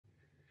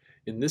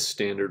In this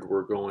standard,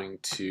 we're going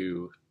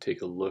to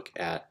take a look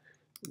at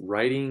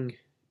writing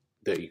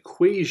the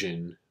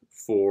equation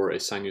for a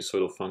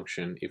sinusoidal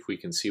function if we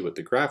can see what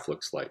the graph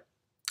looks like.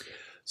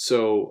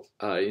 So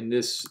in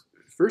this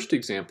first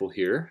example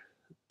here,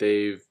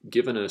 they've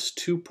given us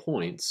 2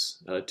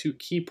 points, 2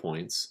 key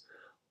points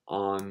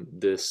on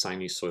this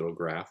sinusoidal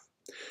graph.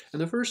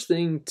 And the first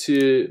thing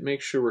to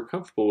make sure we're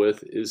comfortable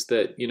with is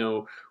that,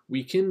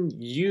 we can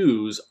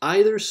use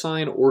either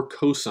sine or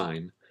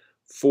cosine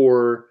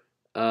for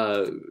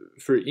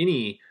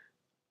any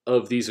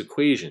of these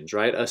equations,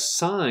 right? A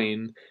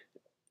sine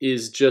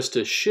is just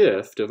a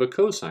shift of a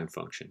cosine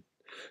function.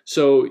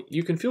 So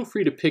you can feel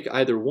free to pick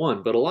either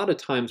one, but a lot of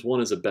times one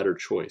is a better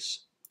choice.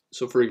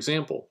 So for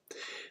example,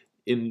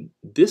 in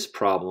this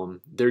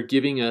problem, they're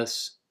giving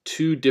us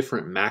 2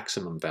 different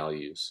maximum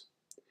values.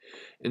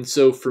 And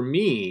so for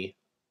me,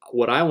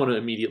 what I want to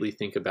immediately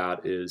think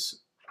about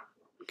is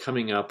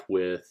coming up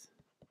with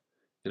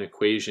an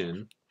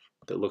equation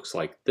that looks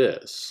like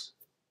this.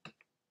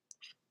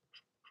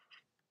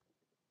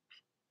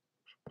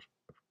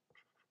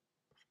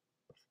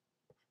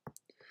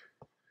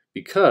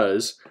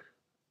 Because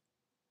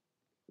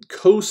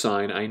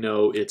cosine, I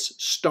know its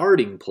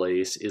starting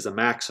place is a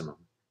maximum.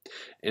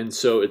 And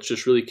so it's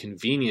just really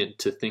convenient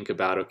to think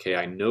about, okay,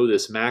 I know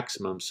this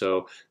maximum,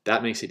 so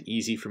that makes it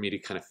easy for me to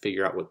kind of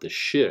figure out what the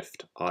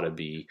shift ought to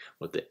be,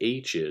 what the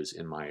h is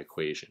in my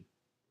equation.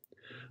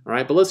 All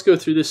right, but let's go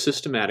through this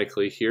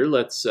systematically here.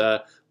 Let's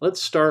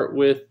start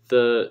with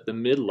the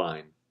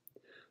midline.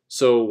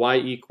 So y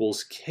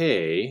equals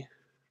k,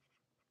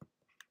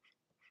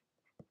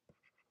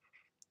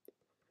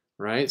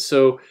 right?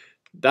 So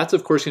that's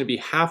of course going to be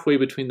halfway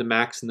between the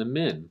max and the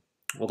min.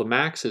 Well, the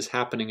max is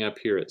happening up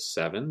here at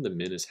 7, the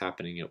min is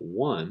happening at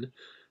 1,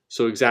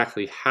 so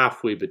exactly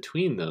halfway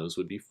between those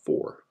would be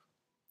 4.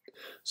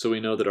 So we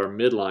know that our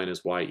midline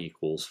is y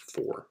equals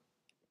 4.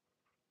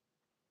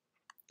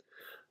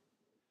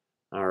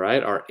 All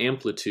right, our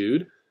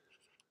amplitude,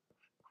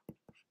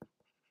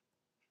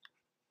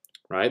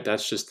 right,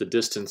 that's just the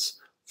distance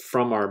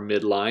from our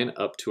midline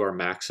up to our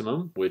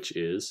maximum, which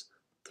is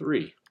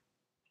 3.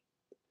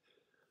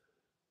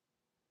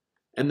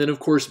 And then, of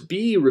course,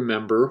 b,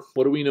 remember,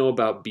 what do we know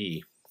about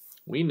b?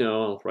 We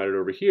know, I'll write it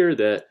over here,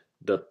 that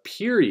the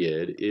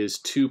period is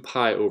 2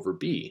 pi over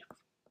b.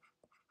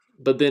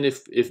 But then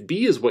if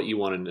b is what you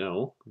want to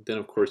know, then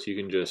of course you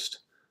can just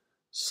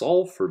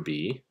solve for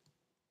b,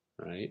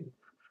 right?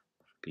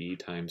 b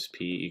times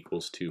p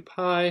equals 2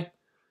 pi.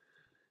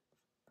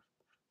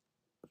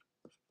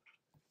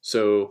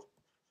 So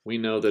we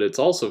know that it's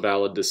also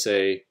valid to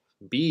say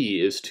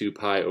b is 2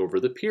 pi over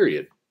the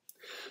period.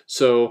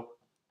 So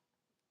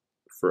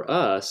for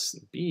us,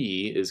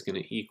 b is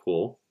going to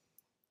equal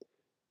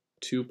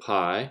 2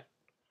 pi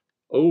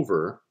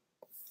over,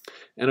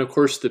 and of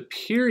course the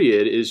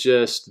period is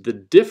just the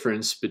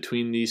difference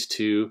between these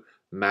 2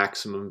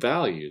 maximum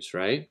values,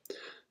 right?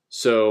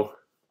 So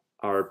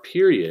our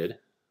period,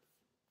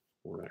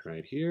 we'll write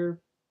right here,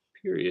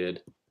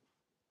 period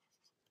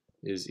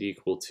is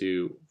equal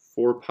to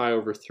 4 pi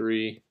over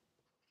 3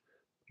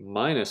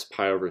 minus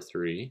pi over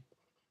 3,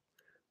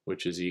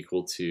 which is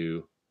equal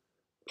to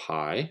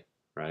pi,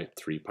 right?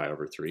 3 pi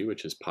over 3,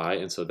 which is pi,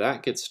 and so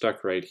that gets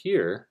stuck right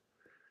here.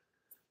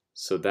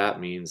 So that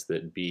means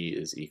that b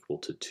is equal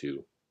to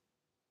 2.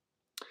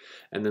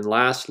 And then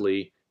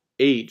lastly,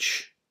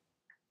 h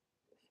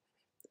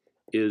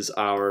is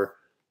our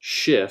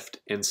shift,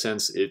 and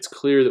since it's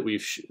clear that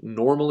we've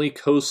normally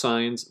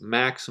cosine's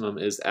maximum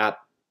is at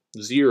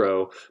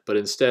 0, but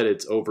instead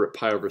it's over at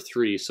pi over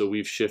 3, so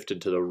we've shifted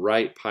to the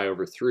right pi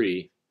over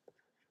 3.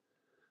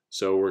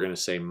 So we're going to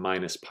say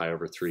minus pi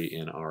over 3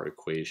 in our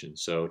equation.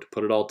 So to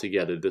put it all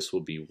together, this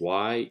will be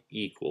y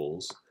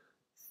equals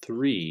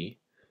 3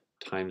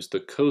 times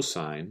the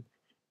cosine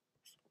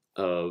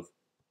of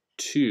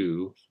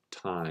 2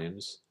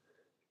 times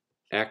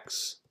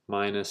x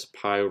minus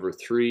pi over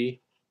 3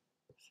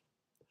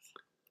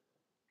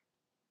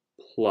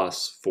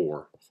 plus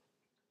 4.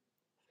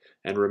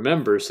 And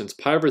remember, since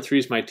pi over 3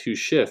 is my true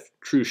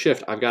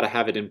shift, I've got to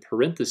have it in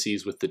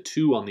parentheses with the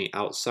 2 on the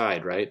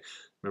outside, right?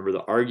 Remember,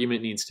 the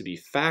argument needs to be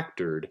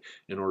factored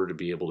in order to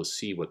be able to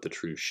see what the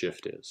true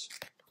shift is.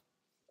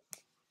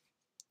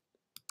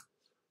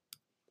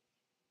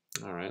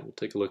 All right, we'll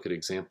take a look at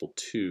example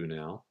 2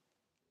 now.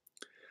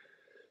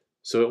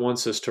 So it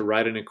wants us to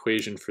write an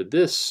equation for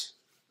this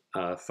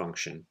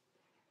function.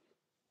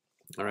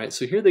 All right,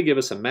 so here they give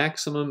us a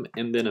maximum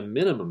and then a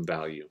minimum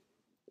value.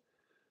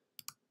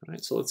 All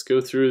right, so let's go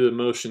through the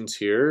motions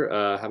here.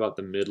 How about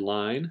the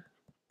midline?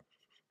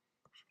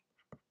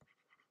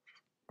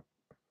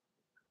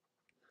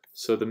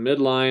 So the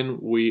midline,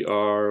 we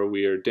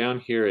are down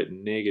here at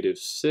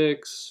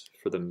 -6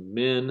 for the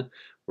min.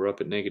 We're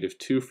up at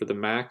 -2 for the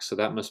max, so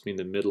that must mean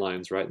the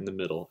midline's right in the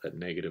middle at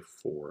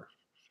 -4.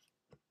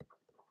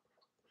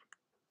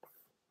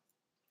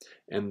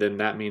 And then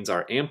that means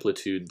our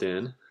amplitude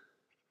then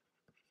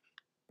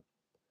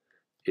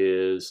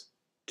is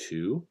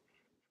 2.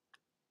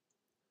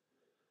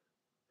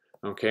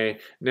 Okay,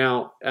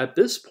 now at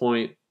this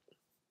point,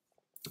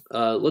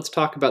 Let's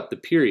talk about the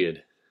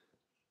period.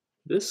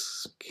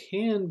 This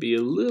can be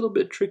a little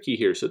bit tricky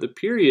here. So the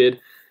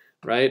period,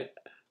 right,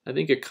 I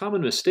think a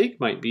common mistake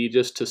might be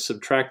just to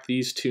subtract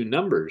these two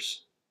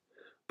numbers.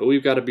 But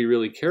we've got to be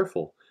really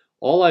careful.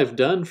 All I've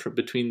done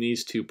between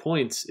these 2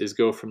 points is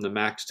go from the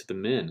max to the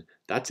min.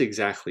 That's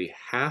exactly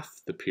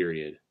half the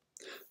period.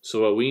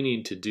 So what we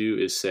need to do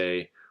is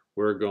say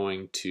we're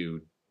going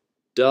to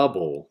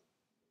double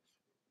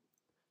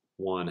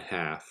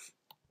 1/2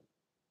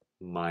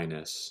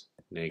 minus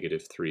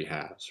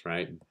 -3/2,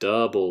 right?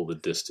 Double the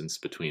distance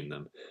between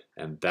them,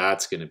 and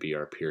that's going to be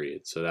our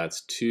period. So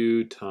that's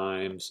 2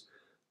 times,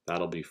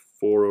 that'll be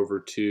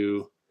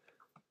 4/2.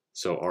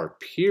 So our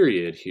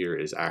period here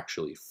is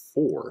actually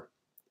 4.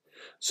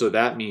 So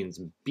that means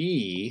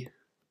B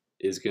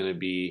is going to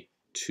be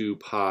 2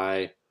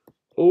 pi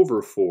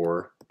over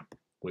 4,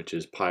 which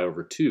is pi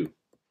over 2.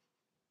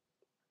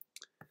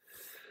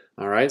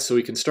 All right, so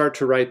we can start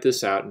to write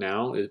this out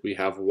now. We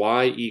have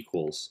y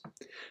equals.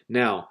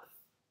 Now,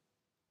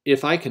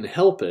 if I can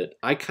help it,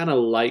 I kind of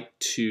like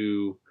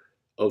to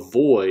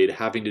avoid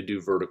having to do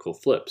vertical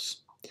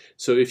flips.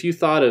 So if you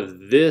thought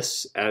of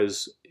this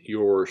as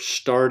your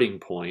starting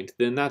point,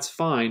 then that's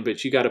fine,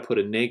 but you got to put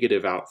a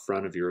negative out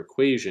front of your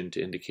equation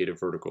to indicate a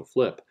vertical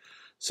flip.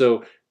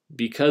 So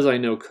because I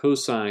know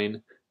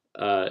cosine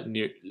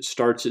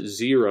starts at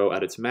 0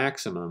 at its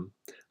maximum,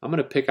 I'm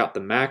going to pick out the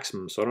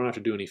maximum so I don't have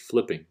to do any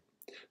flipping.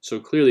 So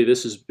clearly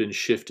this has been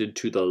shifted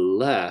to the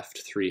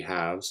left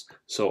 3/2,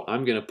 so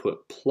I'm going to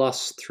put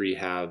plus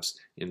 3/2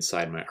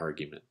 inside my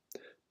argument.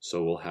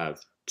 So we'll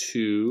have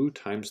 2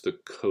 times the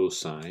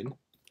cosine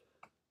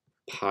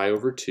pi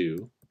over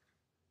 2,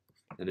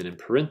 and then in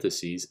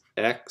parentheses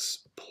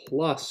x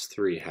plus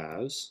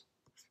 3/2,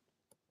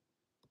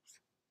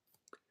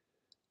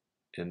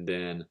 and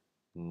then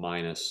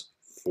minus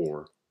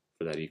 4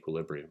 for that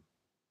equilibrium.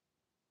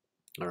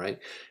 All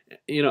right,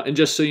 and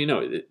just so you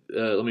know,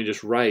 let me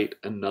just write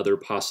another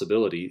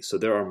possibility. So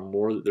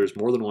there's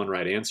more than one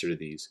right answer to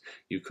these.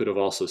 You could have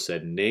also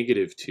said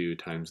 -2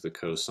 times the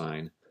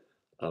cosine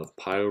of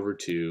pi over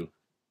 2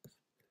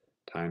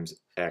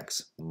 times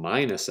x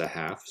minus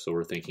 1/2. So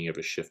we're thinking of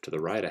a shift to the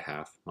right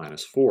 1/2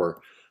 minus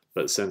 4.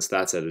 But since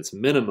that's at its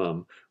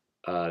minimum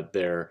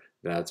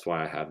that's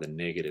why I have the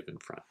negative in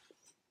front.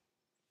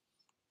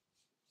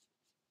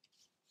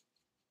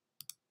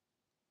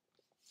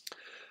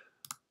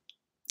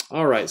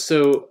 All right,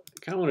 so I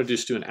kind of want to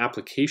just do an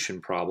application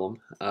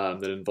problem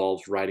that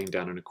involves writing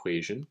down an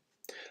equation.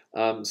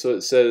 So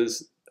it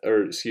says,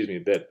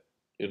 that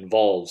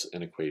involves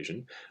an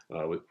equation.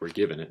 We're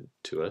given it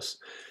to us.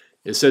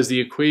 It says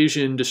the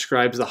equation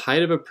describes the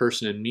height of a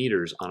person in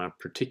meters on a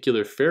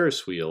particular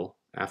Ferris wheel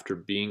after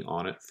being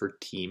on it for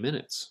t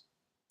minutes.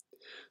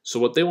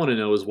 So what they want to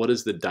know is what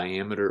is the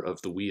diameter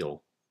of the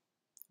wheel?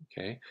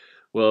 Okay.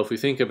 Well, if we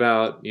think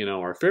about,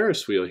 our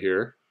Ferris wheel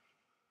here,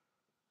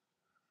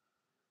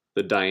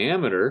 the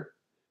diameter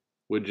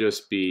would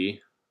just be,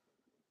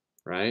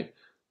 right,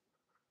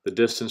 the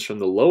distance from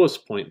the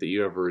lowest point that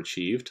you ever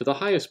achieve to the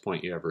highest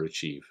point you ever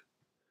achieve.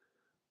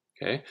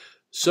 Okay,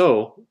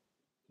 so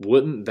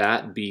wouldn't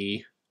that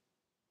be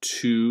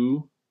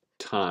 2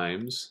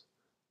 times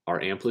our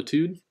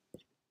amplitude,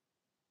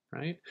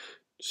 right?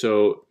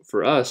 So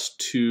for us,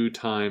 2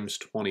 times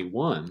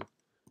 21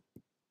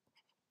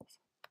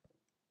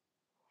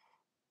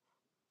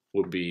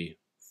 would be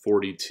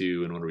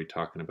 42, and what are we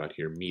talking about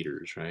here?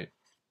 Meters, right?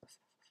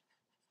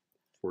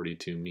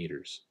 42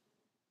 meters.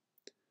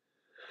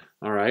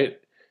 All right.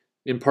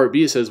 In part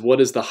B, it says,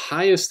 what is the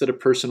highest that a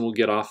person will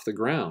get off the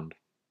ground?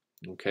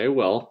 Okay,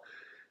 well,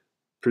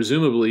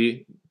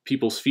 presumably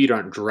people's feet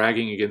aren't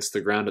dragging against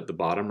the ground at the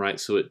bottom, right?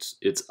 So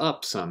it's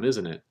up some,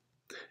 isn't it?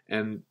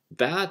 And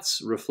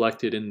that's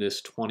reflected in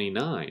this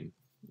 29.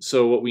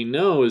 So what we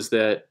know is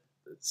that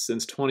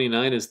since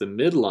 29 is the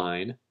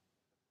midline,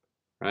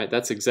 right,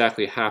 that's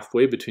exactly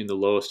halfway between the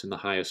lowest and the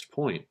highest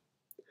point.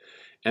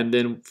 And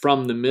then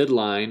from the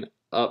midline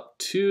up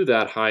to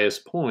that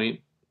highest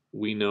point,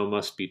 we know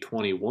must be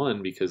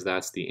 21 because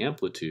that's the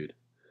amplitude.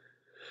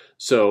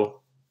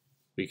 So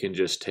we can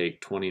just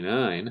take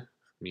 29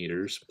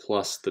 meters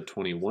plus the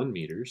 21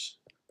 meters,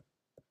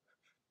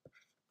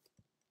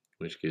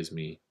 which gives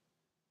me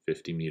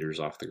 50 meters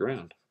off the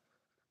ground.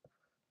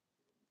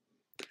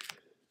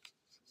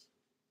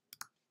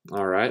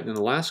 All right, and then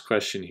the last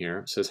question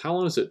here says, how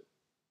long does it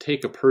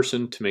take a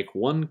person to make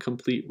one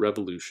complete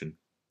revolution?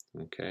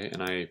 Okay,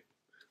 and I'm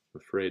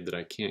afraid that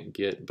I can't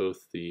get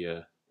both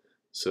the,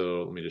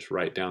 so let me just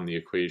write down the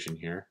equation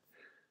here.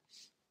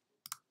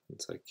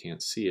 Since I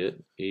can't see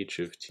it, h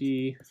of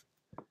t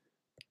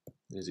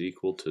is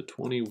equal to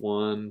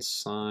 21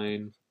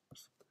 sine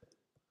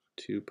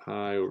 2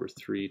 pi over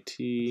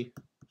 3t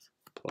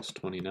plus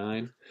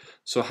 29.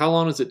 So how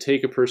long does it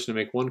take a person to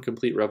make one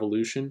complete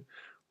revolution?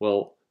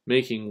 Well,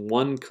 making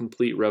one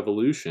complete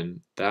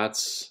revolution,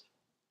 that's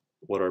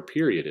what our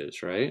period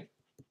is, right?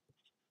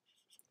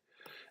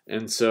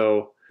 And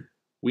so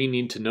we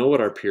need to know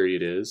what our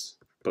period is,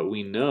 but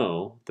we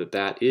know that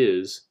that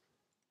is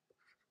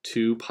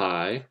 2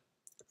 pi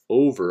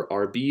over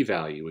our b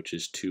value, which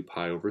is 2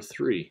 pi over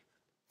 3.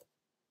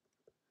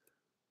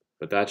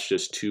 But that's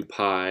just 2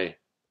 pi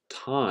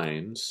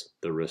times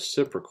the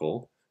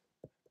reciprocal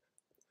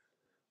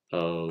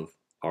of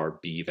our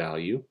b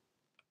value.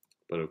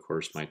 But of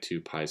course my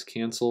 2 pi's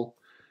cancel,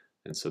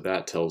 and so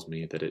that tells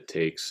me that it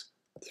takes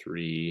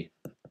 3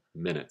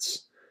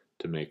 minutes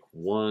to make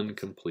one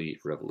complete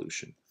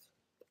revolution.